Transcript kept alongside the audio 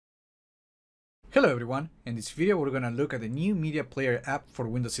Hello everyone, in this video we're going to look at the new Media Player app for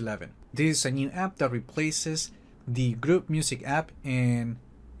Windows 11. This is a new app that replaces the Group Music app, and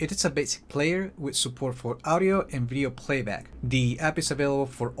it is a basic player with support for audio and video playback. The app is available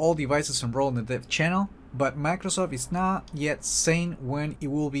for all devices enrolled in the dev channel, but Microsoft is not yet saying when it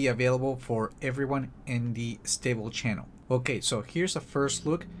will be available for everyone in the stable channel. Okay, so here's a first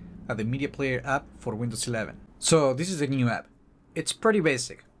look at the Media Player app for Windows 11. So this is the new app. It's pretty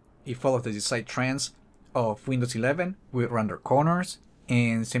basic. It follows the design trends of Windows 11 with render corners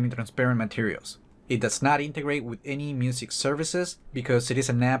and semi-transparent materials. It does not integrate with any music services because it is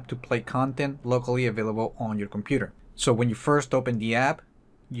an app to play content locally available on your computer. So when you first open the app,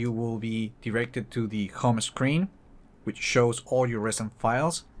 you will be directed to the home screen, which shows all your recent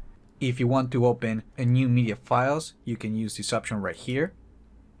files. If you want to open a new media files, you can use this option right here.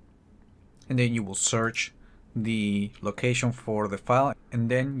 And then you will search the location for the file,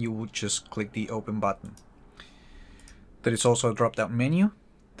 and then you will just click the open button. There is also a drop-down menu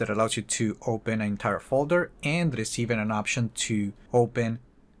that allows you to open an entire folder, and there is even an option to open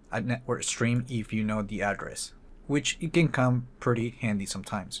a network stream if you know the address, which it can come pretty handy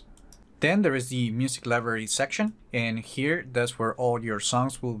sometimes. Then there is the music library section, and here that's where all your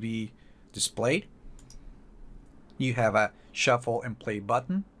songs will be displayed. You have a shuffle and play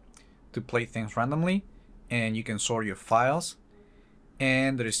button to play things randomly, and you can sort your files,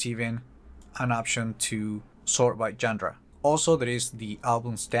 and there is even an option to sort by genre. Also, there is the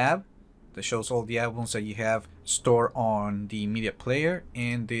albums tab that shows all the albums that you have stored on the media player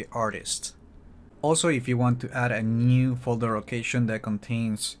and the artists. Also, if you want to add a new folder location that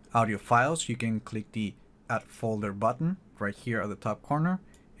contains audio files, you can click the add folder button right here at the top corner,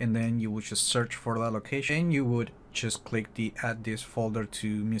 and then you will just search for that location, and you would just click the add this folder to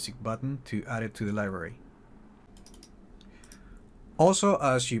music button to add it to the library. Also,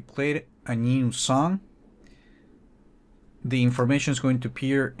 as you played a new song, the information is going to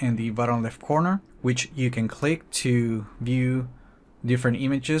appear in the bottom left corner, which you can click to view different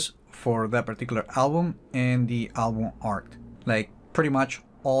images for that particular album and the album art. Like pretty much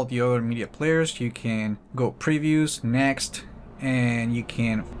all the other media players, you can go previews, next, and you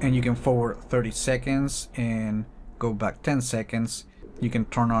can forward 30 seconds and go back 10 seconds. You can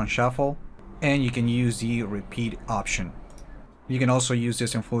turn on shuffle, and you can use the repeat option. You can also use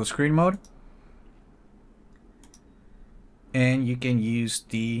this in full screen mode, and you can use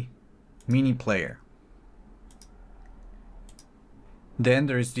the mini player. Then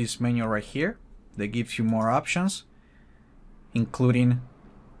there is this menu right here that gives you more options, including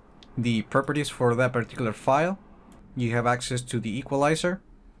the properties for that particular file. You have access to the equalizer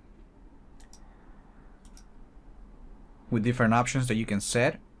with different options that you can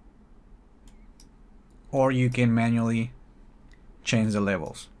set, or you can manually change the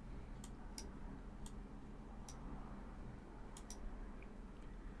levels.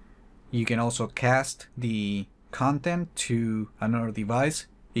 You can also cast the content to another device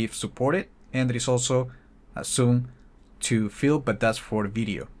if supported, and there is also a zoom to fill, but that's for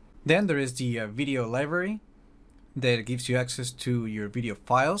video. Then there is the video library that gives you access to your video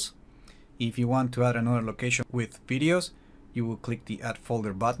files. If you want to add another location with videos, you will click the add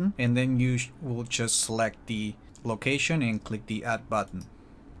folder button, and then you will just select the location and click the add button.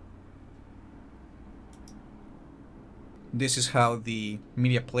 This is how the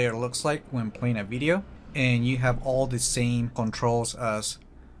media player looks like when playing a video, and you have all the same controls as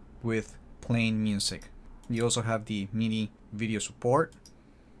with playing music. You also have the mini video support.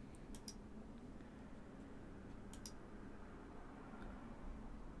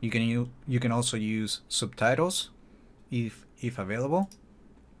 You can also use subtitles if available,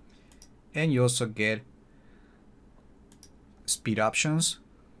 and you also get speed options,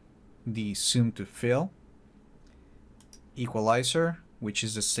 the zoom to fill, equalizer, which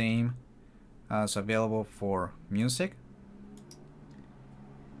is the same as available for music,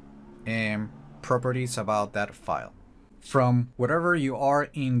 and properties about that file. From wherever you are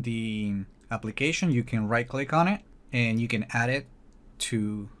in the application, you can right click on it and you can add it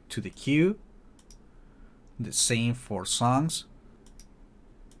to the queue. The same for songs.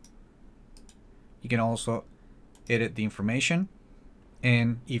 You can also edit the information,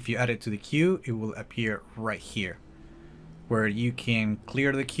 and if you add it to the queue, it will appear right here, where you can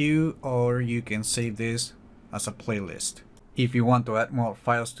clear the queue or you can save this as a playlist. If you want to add more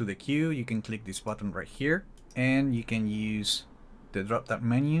files to the queue, you can click this button right here, and you can use the drop-down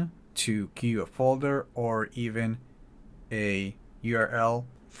menu to queue a folder or even a URL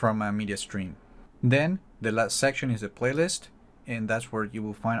from a media stream. Then the last section is the playlist, and that's where you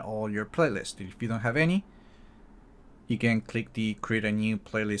will find all your playlists. If you don't have any, you can click the create a new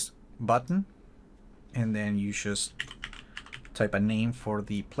playlist button, and then you just type a name for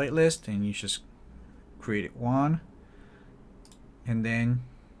the playlist and you just create one, and then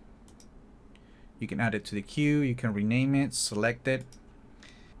you can add it to the queue. You can rename it, select it,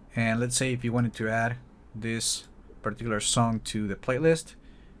 and let's say if you wanted to add this particular song to the playlist,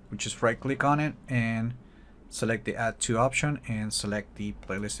 we just right click on it and select the add to option and select the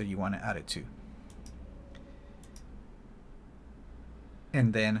playlist that you want to add it to,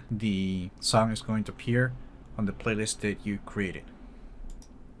 and then the song is going to appear on the playlist that you created.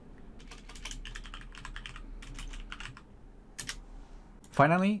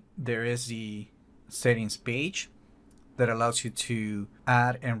 Finally, there is the settings page that allows you to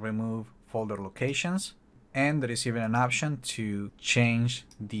add and remove folder locations, and there is even an option to change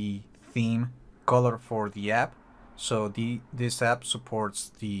the theme color for the app. So this app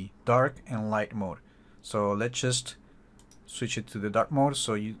supports the dark and light mode. So let's just switch it to the dark mode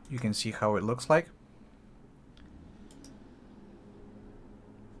so you can see how it looks like.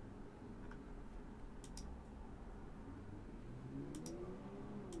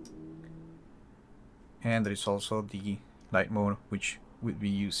 And there is also the light mode, which we'll be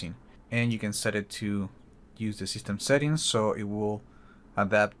using, and you can set it to use the system settings so it will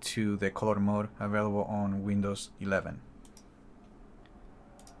adapt to the color mode available on Windows 11.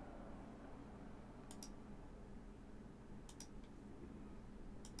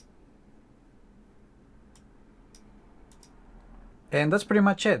 And that's pretty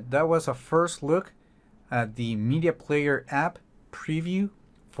much it. That was a first look at the Media Player app preview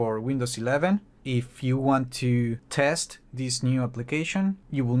for Windows 11. If you want to test this new application,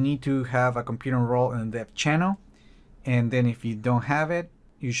 you will need to have a computer enrolled in the dev channel. And then if you don't have it,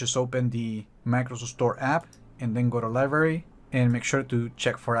 you just open the Microsoft Store app and then go to library and make sure to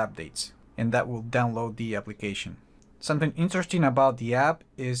check for updates. And that will download the application. Something interesting about the app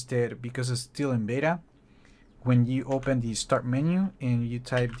is that because it's still in beta, when you open the start menu and you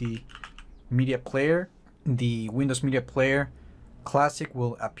type the media player, the Windows Media Player Classic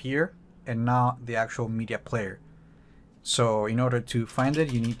will appear and not the actual media player. So in order to find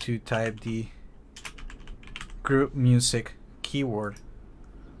it, you need to type the group music keyword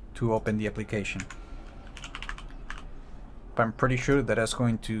to open the application. But I'm pretty sure that that's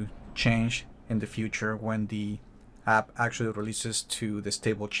going to change in the future when the app actually releases to the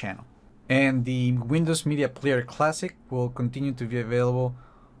stable channel. And the Windows Media Player Classic will continue to be available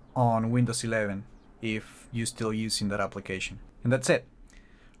on Windows 11 if you're still using that application. And that's it.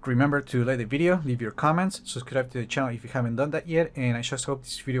 Remember to like the video, leave your comments, subscribe to the channel if you haven't done that yet, and I just hope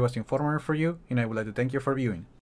this video was informative for you, and I would like to thank you for viewing.